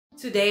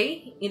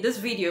Today, in this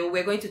video,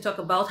 we're going to talk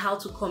about how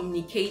to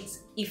communicate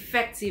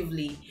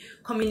effectively.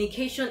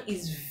 Communication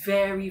is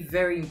very,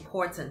 very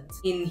important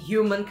in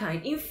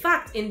humankind. In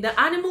fact, in the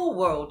animal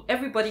world,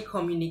 everybody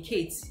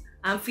communicates.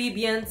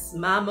 Amphibians,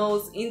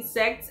 mammals,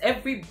 insects,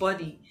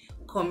 everybody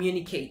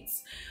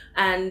communicates.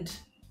 And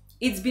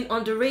it's been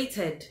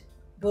underrated.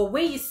 But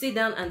when you sit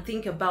down and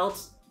think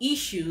about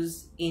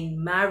issues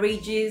in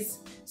marriages,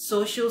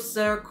 social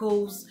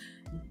circles,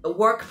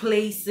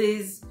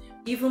 workplaces,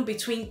 even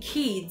between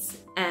kids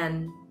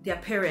and their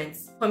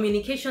parents,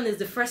 communication is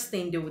the first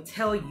thing they will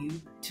tell you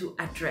to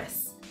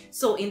address.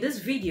 So in this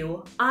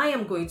video, I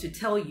am going to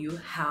tell you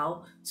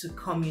how to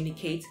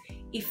communicate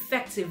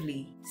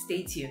effectively.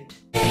 Stay tuned.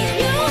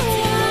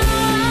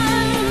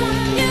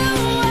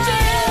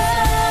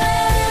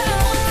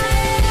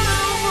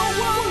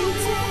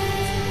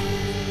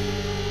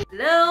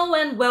 Hello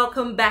and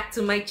welcome back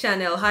to my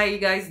channel. How are you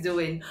guys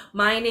doing?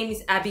 My name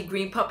is Abby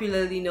Green,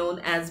 popularly known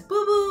as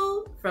Boo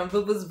Boo from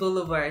Boo Boo's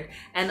Boulevard,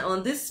 and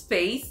on this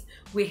space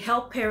we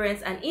help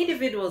parents and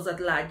individuals at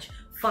large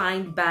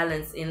find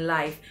balance in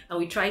life, and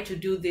we try to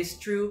do this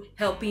through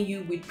helping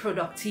you with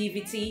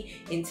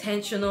productivity,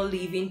 intentional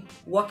living,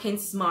 working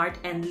smart,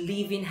 and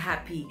living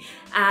happy.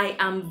 I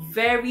am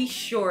very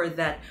sure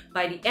that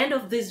by the end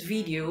of this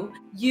video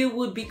you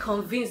would be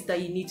convinced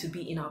that you need to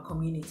be in our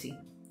community.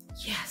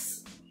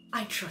 Yes,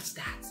 I trust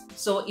that.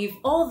 So if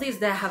all this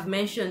that I have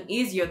mentioned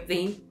is your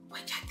thing,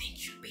 which I think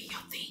should be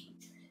your thing,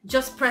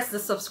 just press the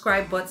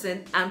subscribe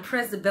button and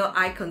press the bell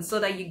icon so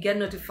that you get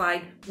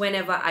notified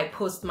whenever I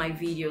post my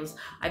videos.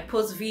 I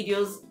post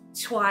videos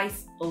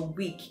twice a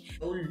week.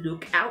 So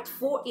look out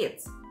for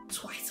it.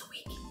 Twice a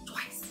week.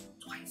 Twice.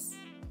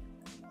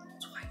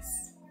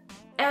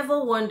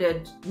 Ever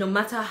wondered, no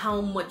matter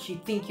how much you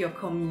think you're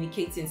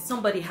communicating,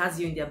 somebody has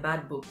you in their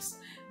bad books?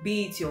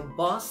 Be it your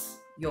boss,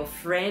 your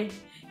friend,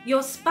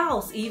 your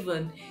spouse,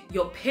 even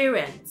your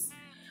parents,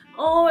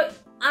 or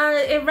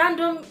a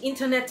random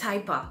internet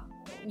typer,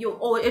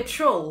 or a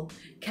troll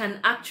can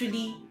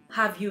actually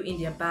have you in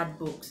their bad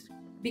books.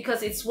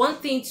 Because it's one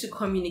thing to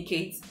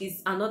communicate,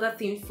 it's another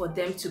thing for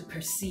them to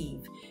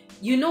perceive.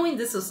 You know, in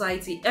this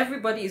society,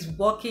 everybody is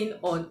walking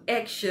on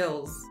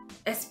eggshells,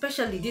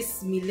 especially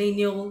this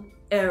millennial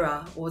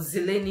era or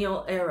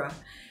zillennial era.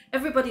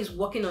 Everybody is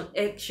walking on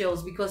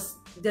eggshells because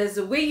there's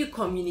a way you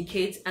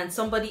communicate and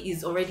somebody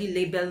is already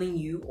labeling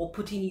you or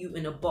putting you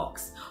in a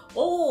box.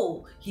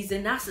 Oh, he's a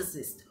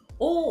narcissist.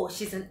 Oh,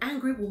 she's an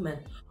angry woman.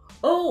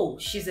 Oh,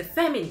 she's a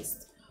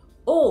feminist.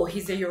 Oh,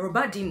 he's a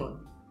Yoruba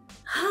demon.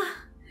 Huh?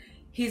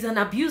 He's an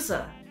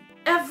abuser.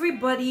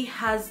 Everybody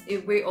has a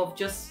way of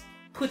just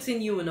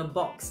putting you in a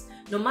box.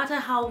 No matter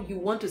how you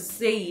want to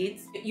say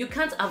it, you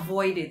can't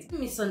avoid it.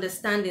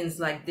 Misunderstandings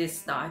like this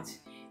start.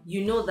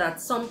 You know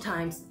that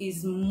sometimes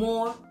it's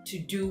more to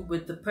do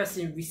with the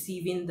person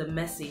receiving the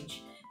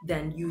message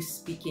than you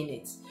speaking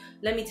it.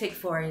 Let me take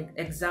for an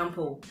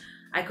example.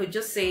 I could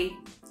just say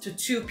to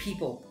two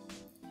people,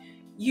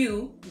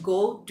 you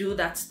go do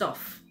that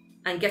stuff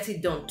and get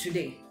it done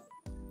today.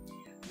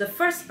 The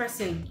first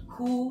person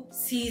who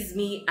sees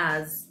me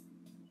as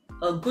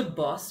a good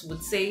boss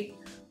would say,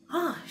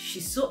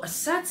 she's so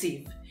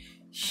assertive.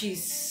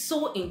 She's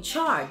so in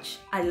charge.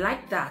 I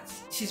like that.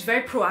 She's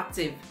very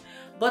proactive.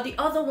 But the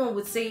other one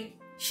would say,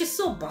 she's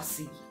so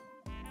bossy.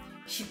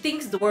 She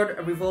thinks the world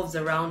revolves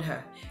around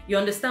her. You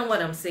understand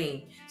what I'm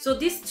saying? So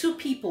these two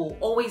people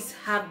always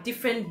have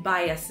different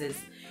biases.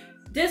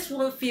 This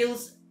one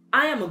feels,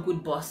 I am a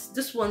good boss.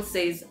 This one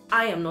says,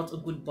 I am not a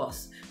good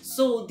boss.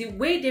 So the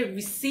way they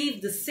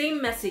receive the same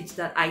message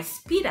that I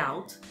spit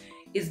out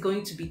is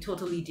going to be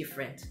totally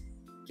different.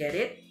 Get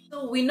it?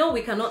 So we know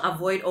we cannot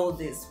avoid all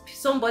this.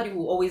 Somebody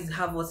will always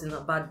have us in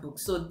a bad book.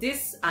 So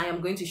this, I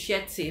am going to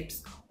share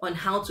tips on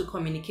how to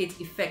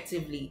communicate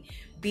effectively,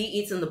 be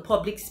it in the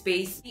public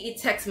space, be it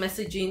text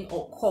messaging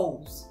or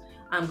calls.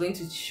 I'm going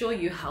to show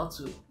you how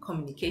to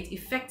communicate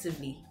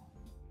effectively.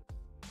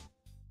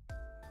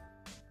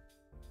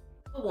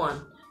 Number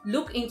one,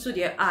 look into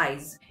their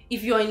eyes.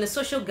 If you're in a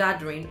social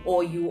gathering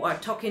or you are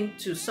talking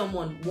to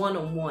someone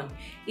one-on-one,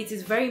 it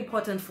is very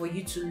important for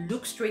you to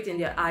look straight in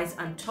their eyes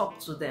and talk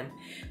to them.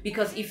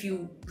 Because if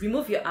you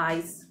remove your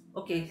eyes,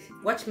 okay,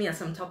 watch me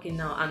as I'm talking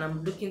now and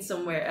I'm looking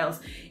somewhere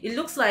else, it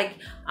looks like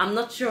I'm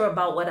not sure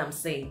about what I'm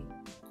saying.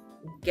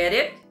 Get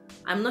it?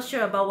 I'm not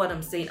sure about what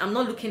I'm saying. I'm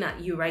not looking at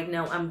you right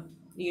now. I'm,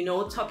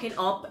 talking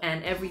up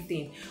and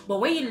everything. But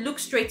when you look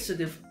straight to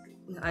the,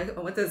 I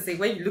wanted to say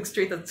when you look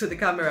straight to the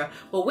camera,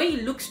 but when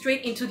you look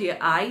straight into their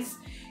eyes,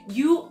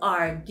 you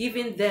are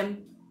giving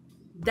them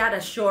that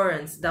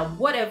assurance that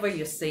whatever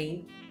you're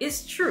saying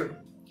is true.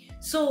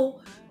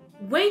 So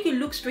when you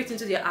look straight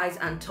into their eyes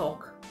and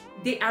talk,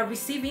 they are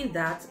receiving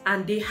that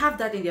and they have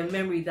that in their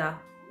memory that,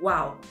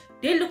 wow,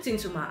 they looked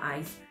into my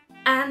eyes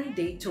and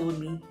they told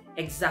me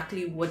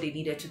exactly what they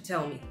needed to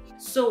tell me.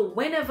 So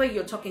whenever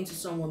you're talking to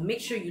someone, make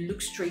sure you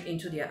look straight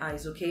into their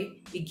eyes,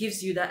 okay? It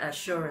gives you that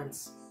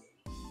assurance.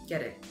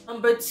 Get it?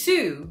 Number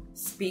two,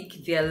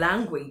 speak their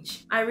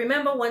language. I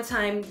remember one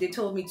time they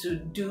told me to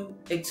do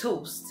a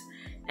toast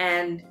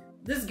and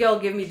this girl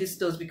gave me this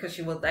toast because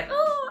she was like,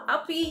 oh,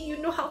 Happy, you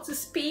know how to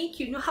speak,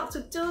 you know how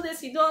to do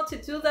this, you know how to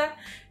do that.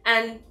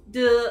 And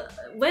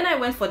when I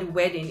went for the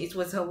wedding, it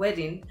was her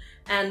wedding,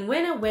 and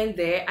when I went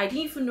there, I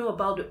didn't even know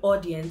about the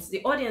audience.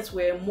 The audience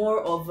were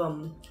more of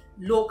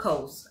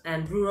locals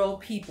and rural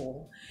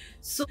people.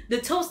 So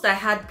the toast I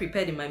had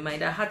prepared in my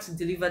mind, I had to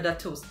deliver that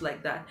toast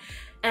like that.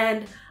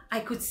 And I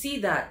could see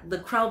that the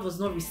crowd was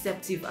not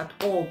receptive at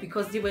all,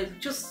 because they were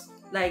just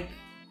like,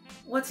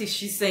 what is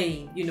she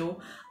saying? You know,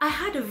 I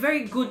had a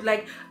very good,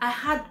 I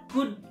had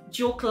good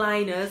joke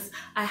liners,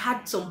 I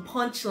had some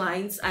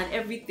punchlines and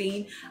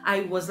everything.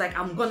 I was like,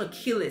 I'm gonna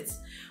kill it.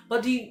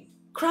 But the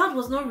crowd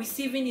was not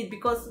receiving it,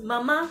 because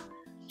Mama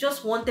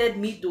just wanted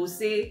me to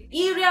say,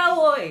 Iria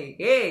woy,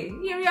 hey,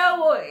 Iria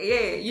woy,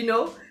 hey, you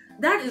know.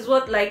 That is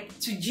what,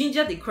 to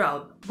ginger the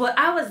crowd. But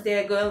I was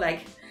there going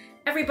like,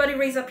 everybody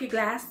raise up your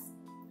glass.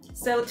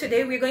 So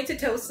today we're going to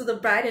toast to the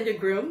bride and the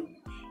groom,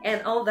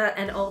 and all that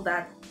and all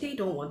that. They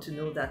don't want to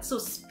know that. So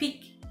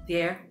speak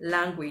their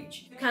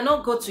language. You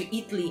cannot go to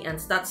Italy and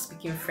start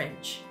speaking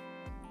French.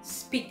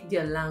 Speak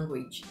their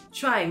language.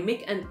 Try,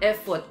 make an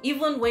effort.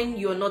 Even when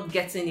you're not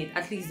getting it,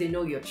 at least they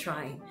know you're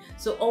trying.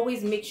 So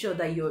always make sure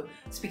that you're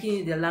speaking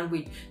in their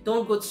language.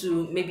 Don't go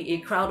to maybe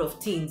a crowd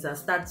of teens and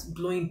start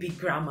blowing big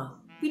grammar.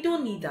 We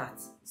don't need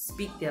that.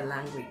 Speak their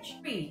language.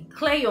 3.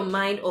 Clear your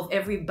mind of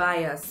every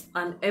bias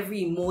and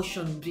every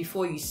emotion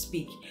before you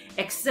speak,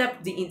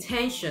 except the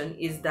intention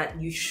is that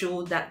you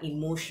show that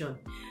emotion.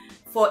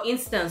 For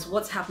instance,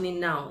 what's happening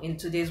now in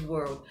today's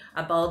world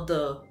about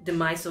the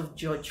demise of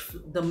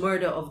the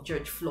murder of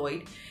George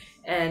Floyd.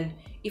 And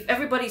if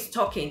everybody's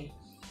talking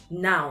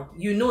now,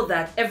 you know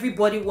that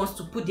everybody wants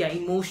to put their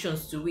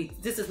emotions to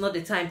it. This is not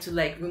the time to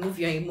remove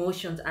your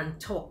emotions and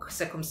talk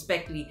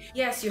circumspectly.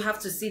 Yes, you have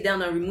to sit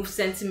down and remove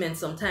sentiment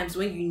sometimes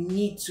when you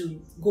need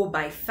to go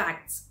by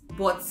facts.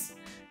 But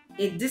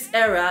in this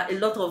era, a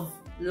lot of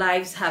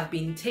lives have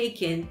been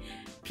taken,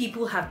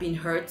 people have been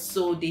hurt,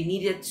 so they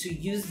needed to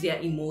use their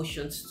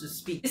emotions to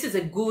speak. This is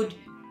a good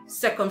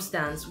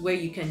circumstance where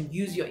you can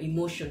use your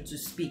emotion to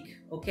speak,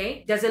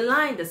 okay? There's a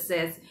line that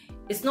says,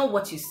 it's not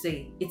what you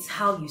say, it's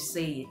how you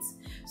say it.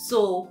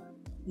 So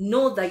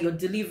know that your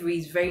delivery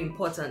is very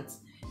important.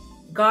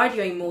 Guard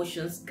your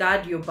emotions,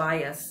 guard your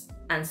bias,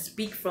 and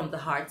speak from the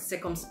heart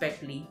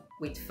circumspectly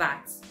with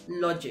facts,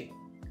 logic,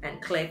 and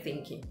clear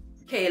thinking.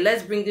 Okay,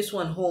 let's bring this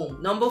one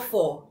home. Number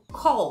 4,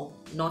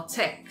 call, not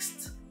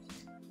text.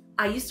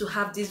 I used to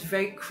have this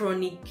very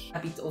chronic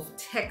habit of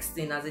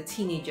texting as a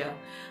teenager,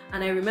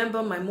 and I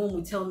remember my mom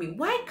would tell me,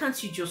 why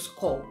can't you just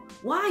call?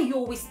 Why are you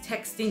always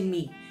texting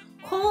me?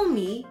 Call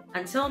me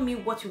and tell me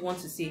what you want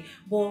to say.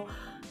 But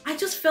I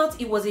just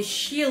felt it was a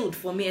shield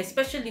for me,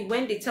 especially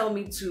when they tell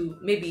me to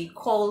maybe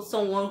call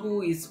someone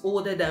who is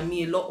older than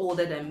me, a lot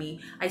older than me.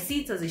 I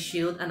see it as a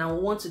shield and I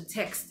want to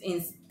text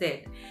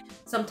instead.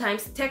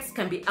 Sometimes text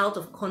can be out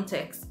of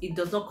context. It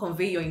does not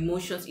convey your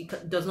emotions.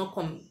 It does not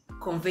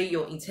convey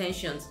your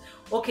intentions.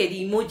 Okay,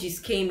 the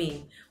emojis came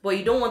in, but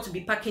you don't want to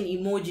be packing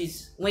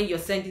emojis when you're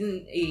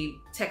sending a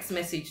text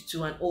message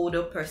to an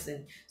older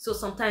person. So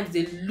sometimes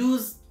they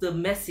lose the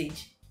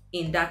message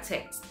in that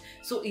text.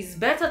 So it's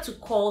better to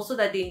call so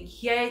that they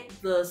hear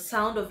the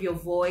sound of your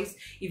voice.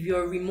 If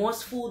you're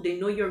remorseful, they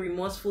know you're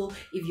remorseful.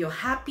 If you're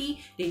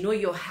happy, they know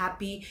you're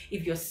happy.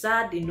 If you're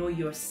sad, they know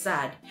you're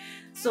sad.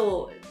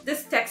 So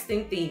this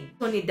texting thing,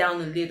 tone it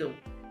down a little.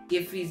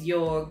 If it's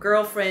your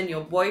girlfriend,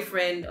 your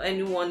boyfriend,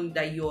 anyone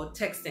that you're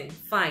texting,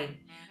 fine.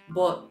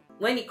 But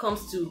when it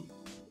comes to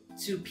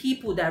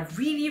people that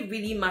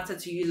really matter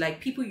to you,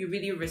 like people you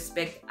really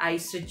respect, I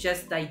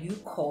suggest that you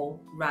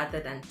call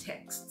rather than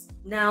text.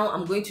 Now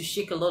I'm going to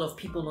shake a lot of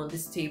people on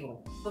this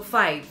table. Number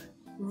 5,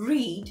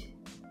 read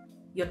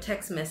your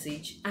text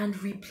message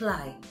and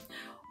reply,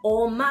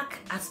 or mark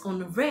as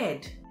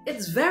unread.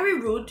 It's very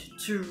rude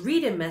to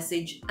read a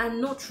message and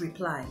not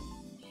reply.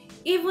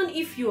 Even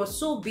if you are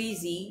so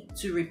busy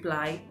to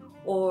reply,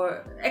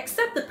 or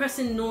except the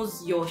person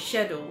knows your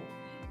schedule,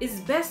 it's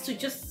best to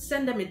just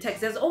send them a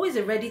text. There's always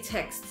a ready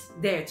text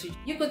there.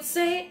 You could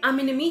say, I'm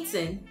in a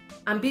meeting,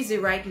 I'm busy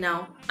right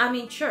now, I'm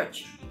in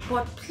church.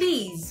 But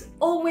please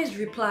always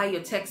reply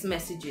your text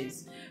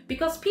messages,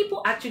 because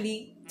people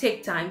actually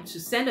take time to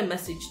send a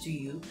message to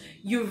you.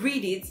 You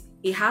read it,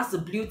 it has the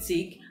blue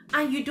tick,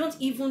 and you don't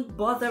even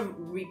bother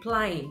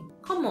replying.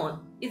 Come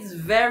on, it's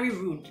very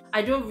rude.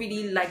 I don't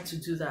really like to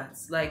do that.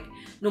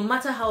 No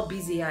matter how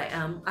busy I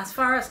am, as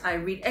far as I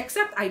read,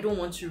 except I don't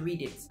want to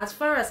read it, as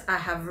far as I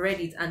have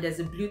read it and there's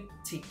a blue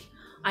tick,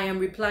 I am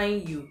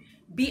replying you.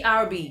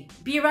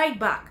 BRB, be right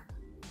back.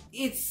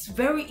 It's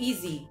very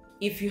easy.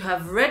 If you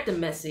have read the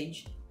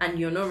message and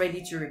you're not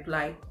ready to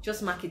reply,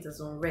 just mark it as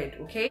unread,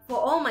 okay? For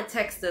all my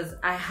texters,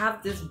 I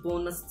have this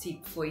bonus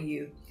tip for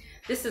you.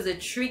 This is a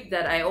trick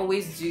that I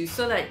always do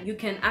so that you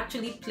can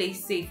actually play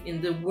safe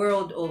in the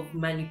world of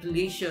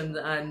manipulation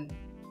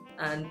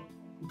and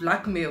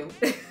blackmail.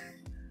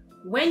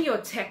 When you're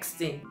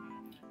texting,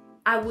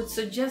 I would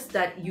suggest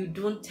that you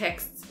don't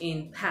text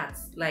in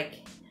parts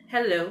like,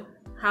 hello,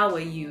 how are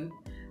you?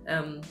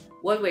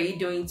 What were you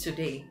doing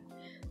today?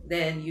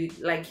 then you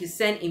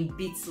send in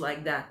bits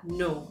like that.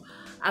 No,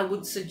 I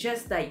would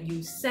suggest that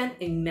you send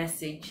a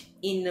message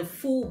in a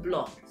full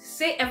block.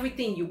 Say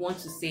everything you want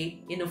to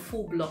say in a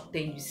full block,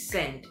 then you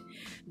send.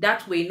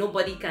 That way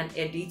nobody can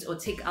edit or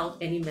take out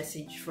any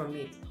message from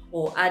it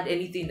or add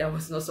anything that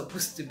was not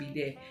supposed to be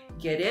there.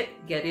 Get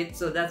it? Get it?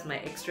 So that's my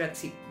extra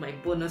tip, my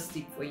bonus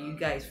tip for you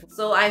guys.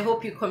 So I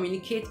hope you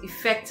communicate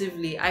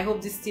effectively. I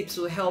hope these tips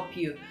will help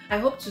you. I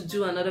hope to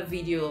do another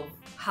video of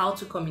how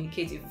to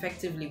communicate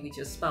effectively with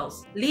your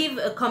spouse. Leave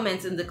a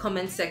comment in the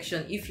comment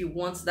section if you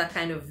want that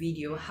kind of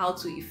video, how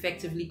to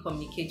effectively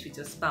communicate with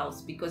your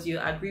spouse, because you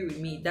agree with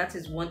me, that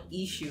is one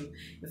issue.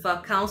 In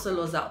fact,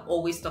 counselors are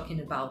always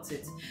talking about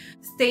it.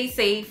 Stay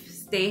safe,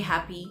 stay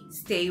happy,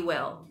 stay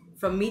well.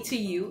 From me to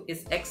you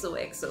is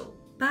XOXO.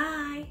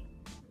 Bye!